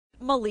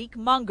Malik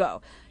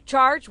Mungo,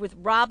 charged with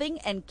robbing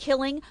and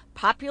killing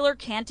popular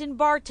Canton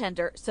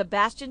bartender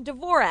Sebastian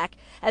Dvorak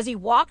as he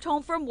walked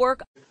home from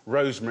work.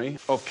 Rosemary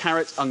of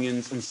carrots,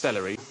 onions and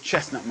celery,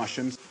 chestnut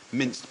mushrooms,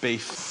 minced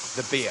beef,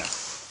 the beer.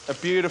 A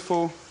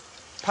beautiful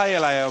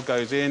pale ale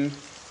goes in,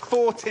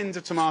 4 tins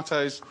of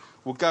tomatoes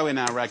will go in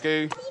our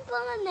ragu.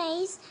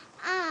 Bolognese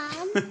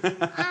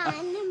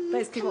and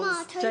Basically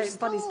tomato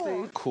Bunny's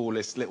food.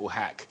 Coolest little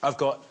hack. I've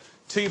got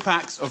 2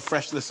 packs of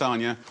fresh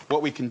lasagna.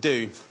 What we can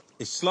do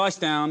is slice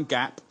down,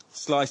 gap,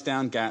 slice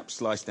down, gap,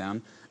 slice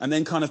down, and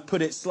then kind of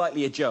put it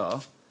slightly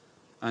ajar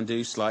and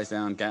do slice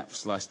down, gap,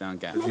 slice down,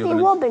 gap. Maybe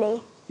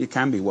wobbly. You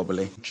can be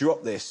wobbly.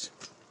 Drop this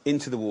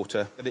into the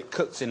water, and it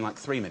cooks in like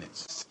 3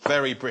 minutes.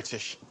 Very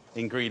British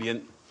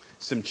ingredient.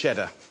 Some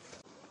cheddar.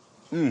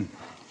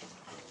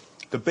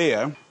 The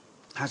beer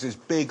has this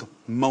big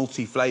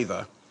malty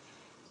flavour,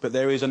 but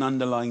there is an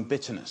underlying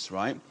bitterness,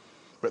 right?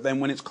 But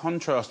then when it's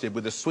contrasted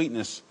with the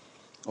sweetness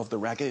of the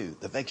ragu,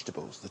 the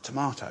vegetables, the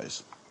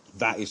tomatoes,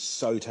 that is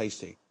so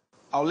tasty.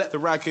 I'll let the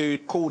ragu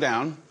cool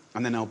down,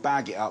 and then I'll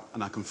bag it up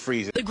and I can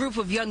freeze it. The group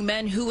of young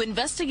men who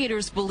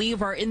investigators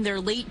believe are in their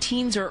late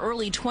teens or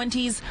early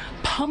 20s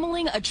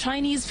pummeling a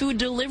Chinese food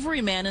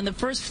delivery man in the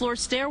first floor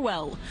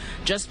stairwell.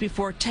 Just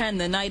before 10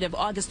 the night of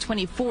August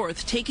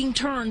 24th, taking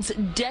turns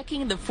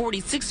decking the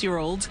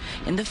 46-year-old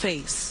in the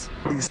face.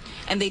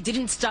 And they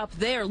didn't stop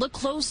there. Look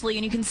closely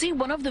and you can see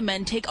one of the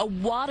men take a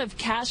wad of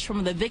cash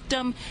from the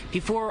victim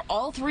before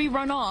all 3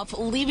 run off,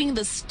 leaving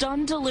the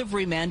stunned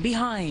delivery man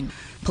behind.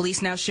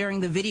 Police now sharing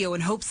the video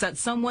in hopes that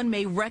someone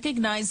may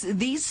recognize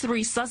these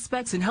 3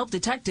 suspects and help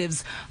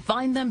detectives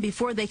find them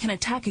before they can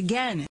attack again.